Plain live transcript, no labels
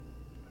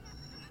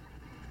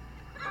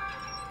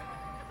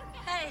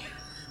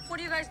What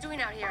are you guys doing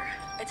out here?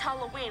 It's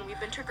Halloween. We've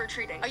been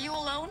trick-or-treating. Are you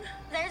alone?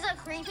 There's a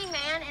creepy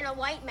man in a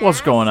white mask.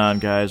 What's going on,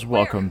 guys?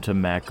 Welcome to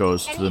Matt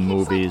Goes to the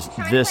Movies.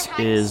 This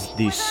is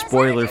the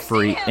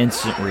spoiler-free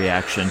instant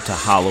reaction to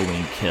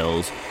Halloween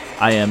Kills.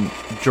 I am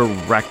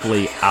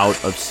directly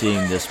out of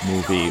seeing this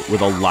movie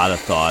with a lot of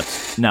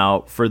thoughts.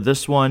 Now, for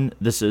this one,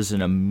 this is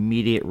an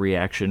immediate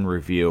reaction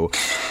review,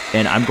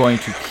 and I'm going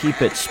to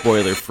keep it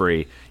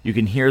spoiler-free. You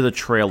can hear the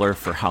trailer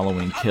for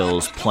Halloween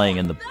Kills playing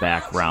in the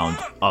background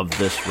of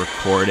this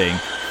recording.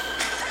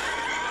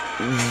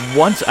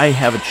 Once I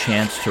have a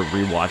chance to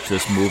rewatch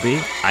this movie,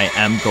 I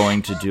am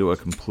going to do a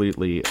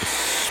completely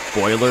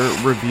spoiler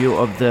review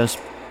of this,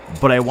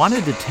 but I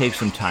wanted to take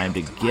some time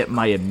to get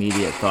my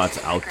immediate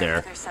thoughts out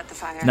there.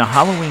 Now,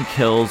 Halloween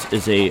Kills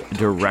is a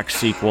direct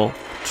sequel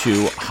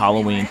to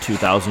Halloween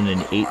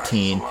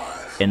 2018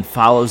 and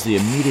follows the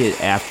immediate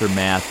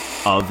aftermath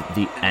of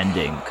the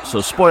ending.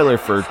 So, spoiler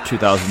for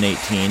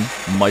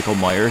 2018, Michael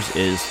Myers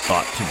is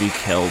thought to be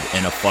killed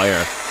in a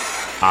fire.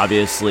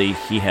 Obviously,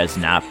 he has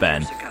not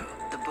been.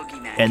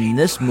 And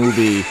this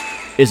movie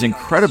is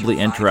incredibly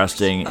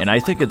interesting, and I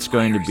think it's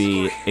going to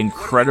be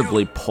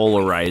incredibly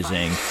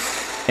polarizing.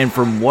 And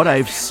from what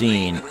I've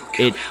seen,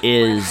 it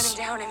is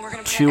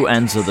two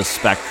ends of the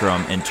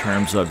spectrum in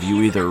terms of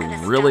you either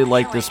really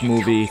like this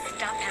movie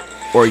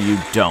or you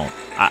don't.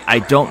 I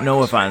don't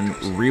know if on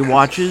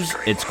rewatches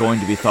it's going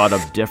to be thought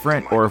of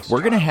different, or if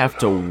we're going to have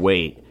to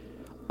wait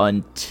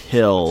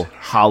until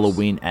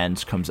Halloween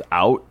Ends comes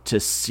out to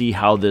see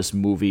how this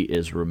movie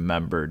is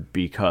remembered.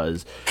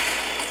 Because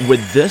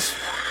with this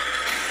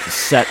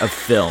set of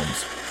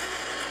films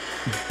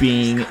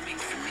being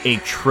a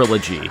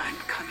trilogy,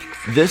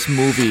 this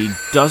movie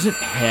doesn't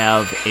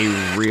have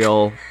a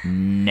real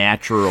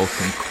natural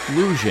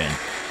conclusion.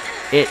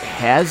 It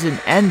has an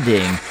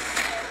ending,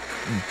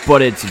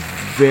 but it's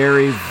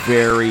very,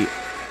 very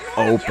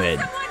open.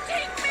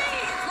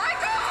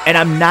 And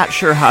I'm not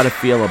sure how to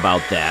feel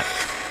about that.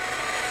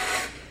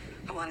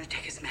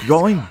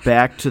 Going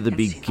back to the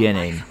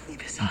beginning,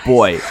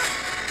 boy,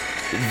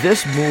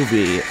 this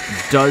movie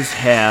does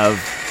have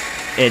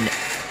an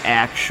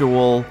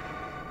actual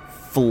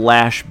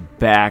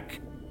flashback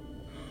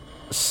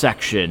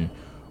section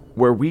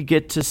where we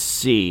get to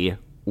see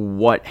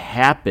what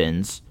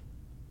happens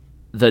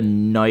the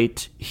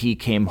night he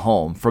came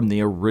home from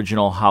the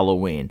original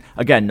Halloween.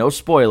 Again, no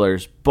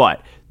spoilers,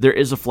 but there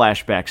is a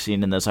flashback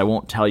scene in this. I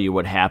won't tell you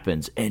what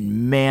happens.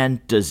 And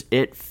man, does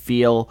it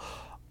feel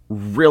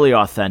really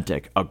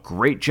authentic. A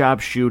great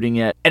job shooting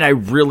it. And I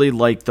really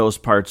like those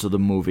parts of the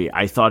movie.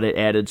 I thought it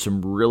added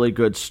some really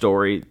good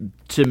story.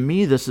 To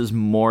me, this is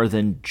more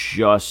than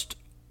just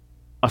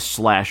a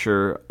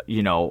slasher,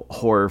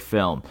 horror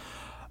film.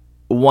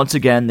 Once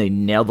again, they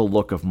nail the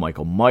look of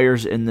Michael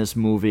Myers in this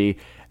movie.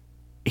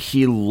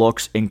 He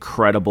looks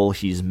incredible.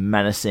 He's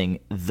menacing.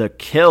 The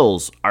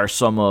kills are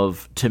some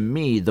of, to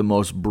me, the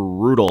most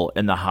brutal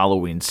in the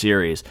Halloween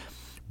series,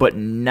 but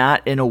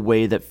not in a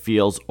way that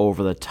feels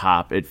over the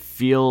top. It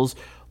feels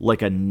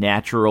like a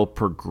natural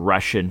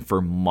progression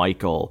for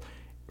Michael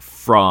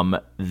from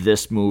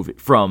this movie,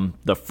 from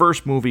the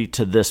first movie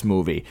to this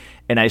movie.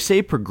 And I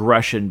say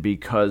progression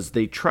because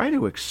they try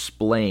to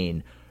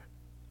explain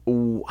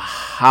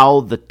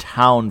how the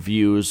town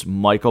views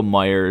Michael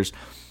Myers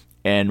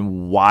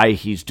and why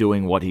he's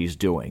doing what he's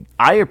doing.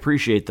 I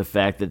appreciate the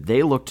fact that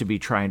they look to be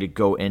trying to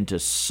go into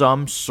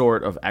some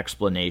sort of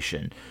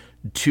explanation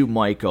to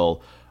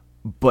Michael,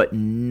 but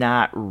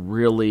not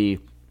really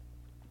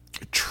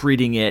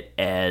treating it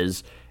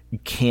as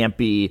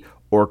campy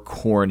or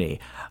corny.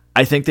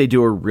 I think they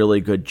do a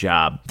really good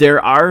job. There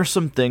are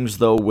some things,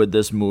 though, with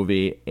this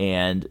movie,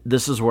 and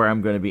this is where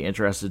I'm going to be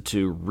interested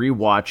to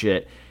rewatch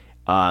it,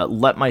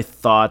 let my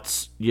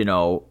thoughts,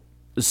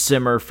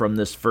 simmer from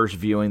this first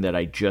viewing that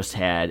I just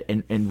had,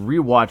 and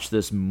rewatch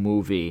this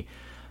movie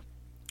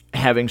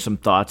having some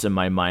thoughts in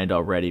my mind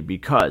already,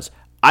 because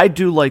I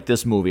do like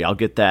this movie. I'll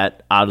get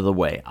that out of the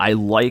way. I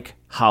like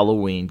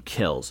Halloween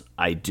Kills.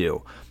 I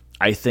do.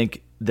 I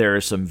think there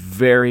are some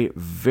very,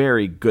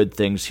 very good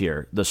things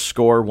here. The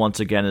score, once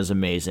again, is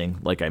amazing.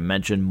 Like I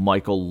mentioned,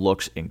 Michael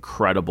looks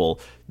incredible.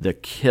 The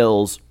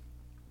kills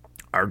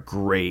are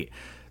great.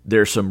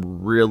 There's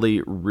some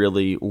really,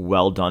 really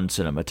well-done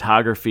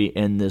cinematography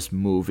in this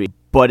movie.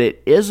 But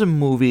it is a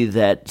movie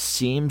that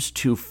seems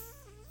to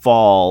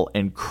fall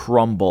and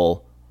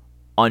crumble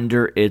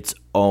under its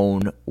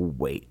own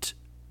weight.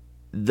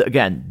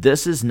 Again,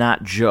 this is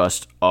not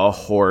just a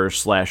horror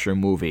slasher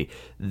movie.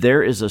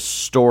 There is a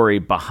story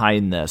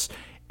behind this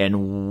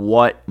and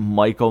what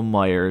Michael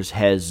Myers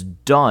has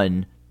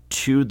done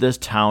to this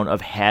town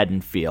of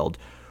Haddonfield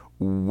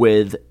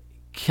with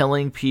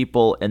killing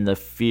people and the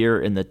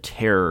fear and the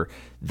terror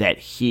that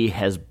he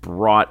has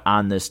brought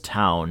on this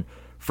town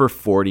for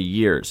 40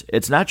 years.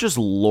 It's not just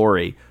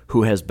Laurie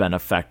who has been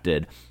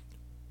affected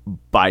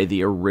by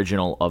the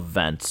original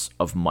events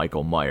of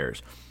Michael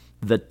Myers.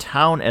 The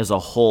town as a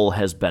whole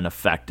has been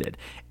affected.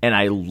 And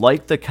I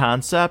like the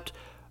concept,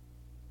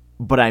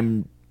 but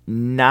I'm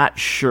not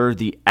sure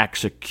the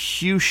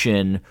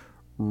execution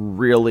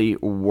really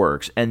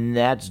works, and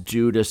that's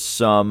due to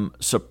some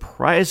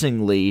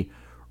surprisingly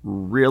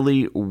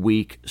really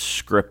weak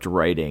script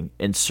writing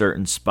in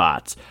certain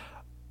spots.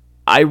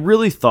 I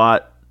really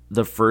thought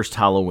the first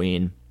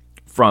Halloween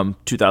from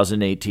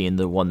 2018,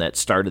 the one that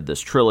started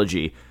this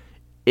trilogy,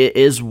 it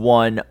is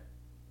one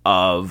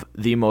of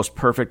the most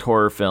perfect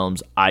horror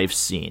films I've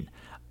seen.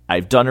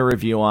 I've done a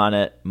review on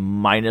it,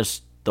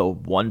 minus the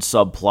one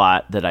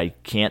subplot that I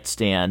can't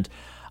stand.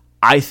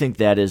 I think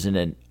that is an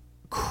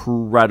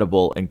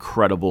incredible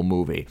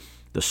movie.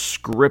 The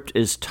script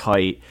is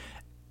tight.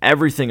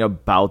 Everything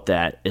about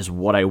that is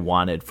what I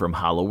wanted from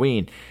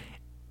Halloween.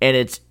 And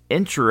it's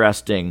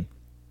interesting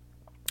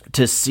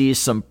to see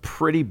some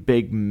pretty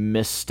big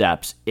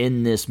missteps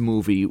in this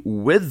movie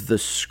with the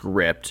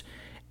script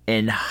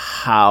and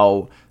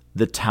how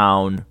the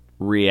town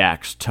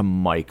reacts to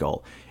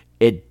Michael.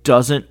 It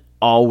doesn't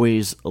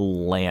always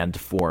land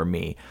for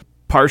me,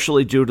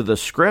 partially due to the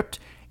script,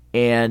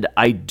 and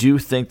I do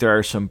think there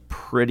are some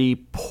pretty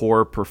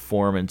poor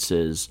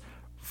performances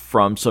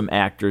from some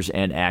actors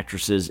and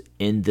actresses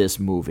in this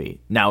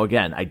movie. Now,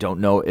 again, I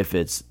don't know if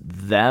it's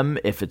them,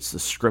 if it's the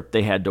script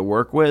they had to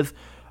work with,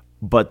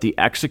 but the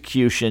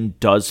execution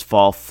does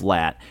fall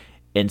flat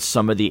in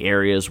some of the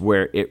areas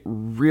where it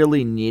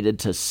really needed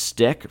to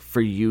stick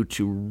for you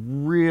to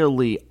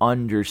really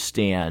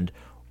understand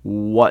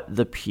what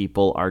the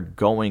people are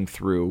going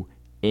through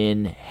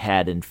in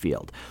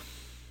Haddonfield.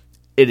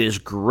 It is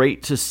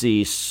great to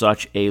see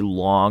such a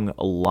long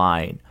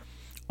line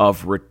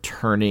of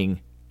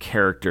returning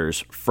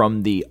characters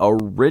from the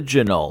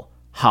original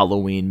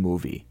Halloween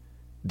movie.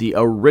 The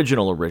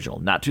original,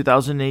 not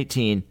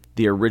 2018,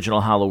 the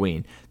original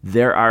Halloween.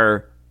 There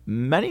are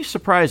many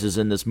surprises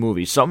in this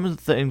movie. Some of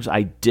the things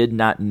I did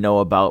not know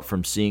about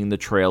from seeing the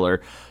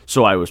trailer,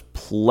 so I was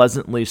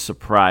pleasantly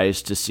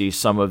surprised to see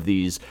some of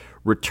these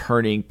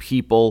returning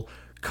people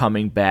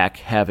coming back,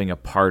 having a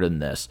part in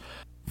this.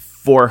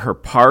 For her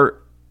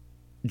part,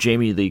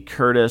 Jamie Lee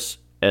Curtis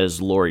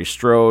as Laurie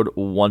Strode,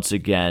 once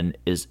again,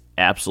 is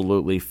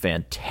absolutely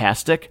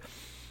fantastic.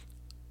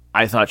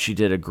 I thought she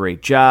did a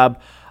great job.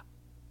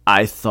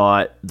 I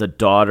thought the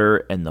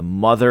daughter and the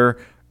mother,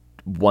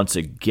 once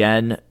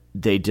again,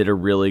 they did a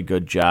really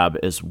good job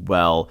as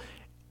well,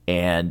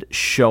 and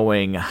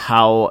showing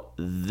how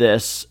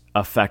this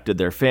affected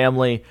their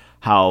family,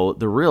 how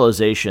the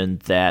realization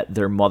that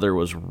their mother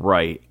was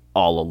right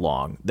all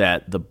along,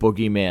 that the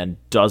boogeyman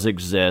does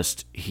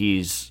exist,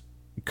 he's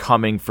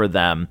coming for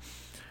them.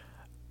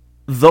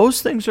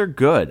 Those things are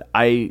good.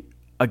 I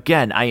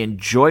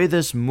enjoy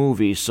this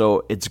movie,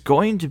 so it's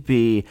going to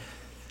be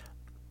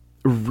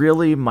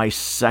really my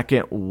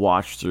second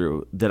watch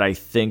through that I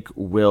think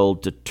will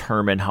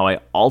determine how I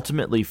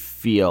ultimately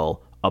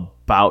feel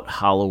about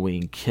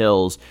Halloween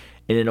Kills.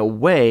 And in a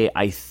way,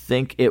 I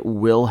think it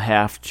will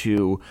have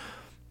to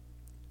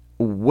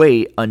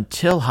wait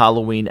until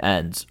Halloween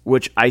ends,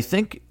 which I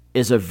think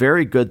is a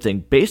very good thing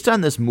based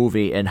on this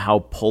movie and how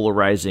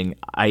polarizing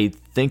I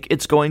think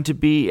it's going to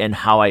be and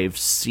how I've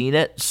seen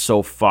it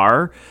so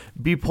far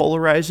be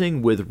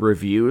polarizing with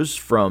reviews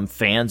from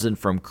fans and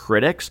from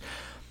critics.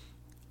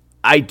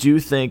 I do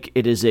think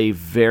it is a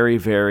very,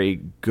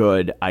 very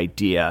good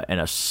idea and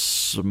a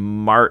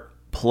smart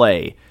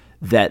play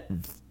that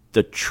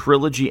the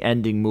trilogy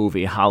ending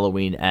movie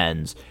Halloween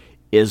Ends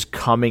is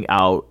coming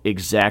out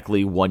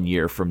exactly 1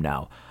 year from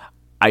now.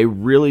 I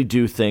really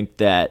do think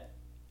that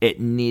it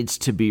needs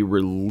to be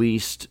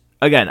released.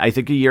 Again, I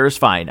think a year is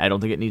fine. I don't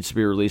think it needs to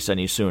be released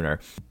any sooner.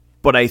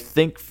 But I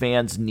think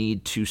fans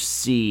need to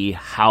see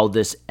how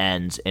this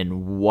ends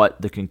and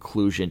what the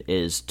conclusion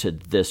is to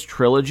this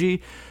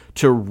trilogy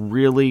to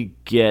really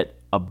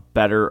get a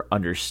better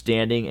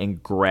understanding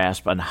and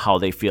grasp on how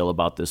they feel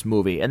about this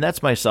movie. And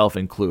that's myself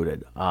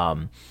included.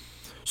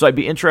 So I'd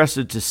be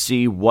interested to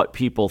see what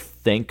people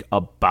think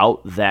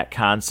about that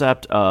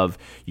concept of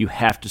you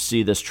have to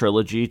see this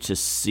trilogy to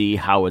see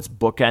how it's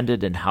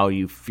bookended and how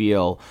you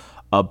feel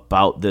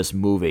about this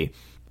movie.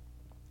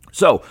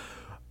 So,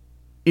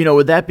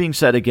 with that being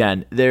said,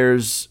 again,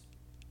 there's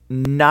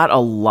not a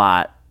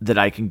lot that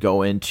I can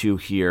go into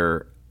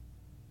here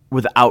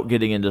without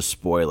getting into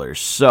spoilers.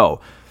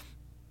 So,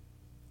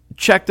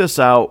 check this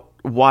out,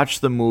 watch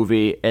the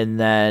movie, and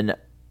then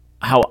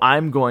how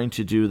I'm going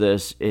to do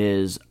this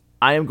is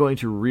I am going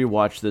to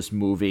rewatch this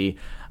movie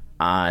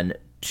on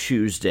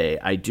Tuesday.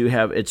 I do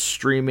have it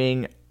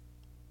streaming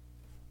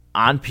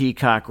on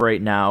Peacock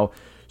right now.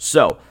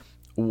 So,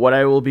 what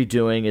I will be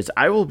doing is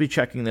I will be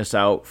checking this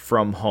out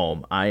from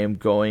home. I am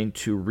going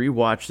to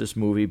rewatch this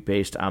movie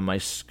based on my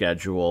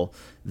schedule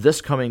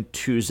this coming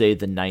Tuesday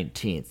the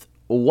 19th.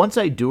 Once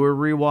I do a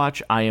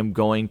rewatch, I am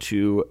going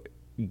to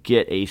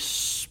get a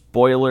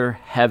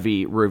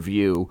spoiler-heavy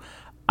review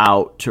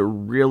out to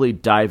really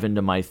dive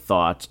into my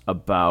thoughts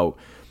about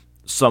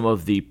some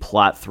of the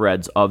plot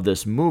threads of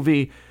this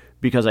movie,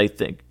 because I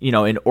think,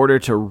 in order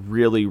to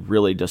really,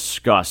 really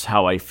discuss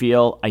how I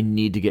feel, I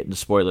need to get into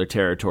spoiler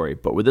territory.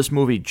 But with this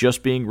movie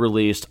just being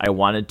released, I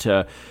wanted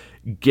to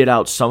get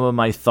out some of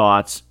my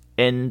thoughts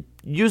and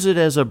use it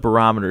as a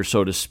barometer,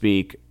 so to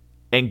speak,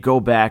 and go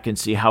back and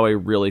see how I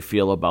really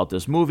feel about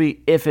this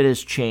movie, if it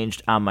has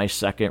changed on my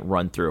second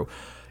run through.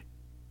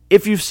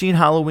 If you've seen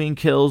Halloween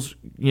Kills,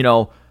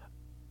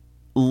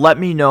 let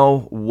me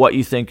know what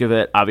you think of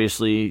it.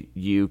 Obviously,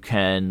 you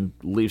can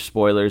leave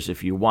spoilers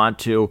if you want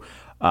to.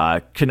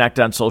 Connect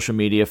on social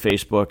media,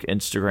 Facebook,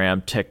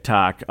 Instagram,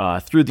 TikTok,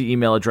 through the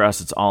email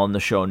address. It's all in the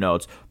show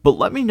notes. But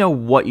let me know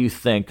what you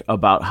think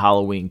about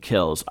Halloween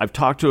Kills. I've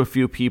talked to a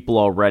few people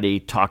already,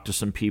 talked to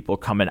some people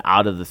coming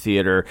out of the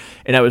theater,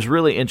 and I was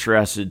really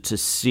interested to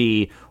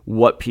see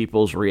what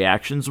people's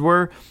reactions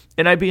were.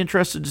 And I'd be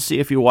interested to see,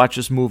 if you watch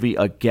this movie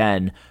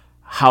again,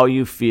 how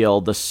you feel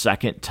the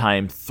second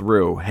time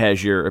through.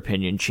 Has your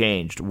opinion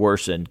changed,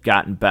 worsened,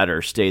 gotten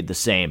better, stayed the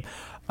same?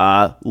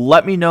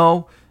 Let me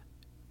know.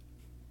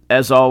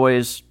 As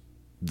always,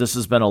 this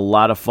has been a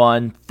lot of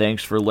fun.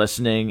 Thanks for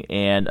listening,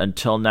 and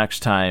until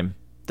next time,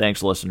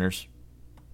 thanks, listeners.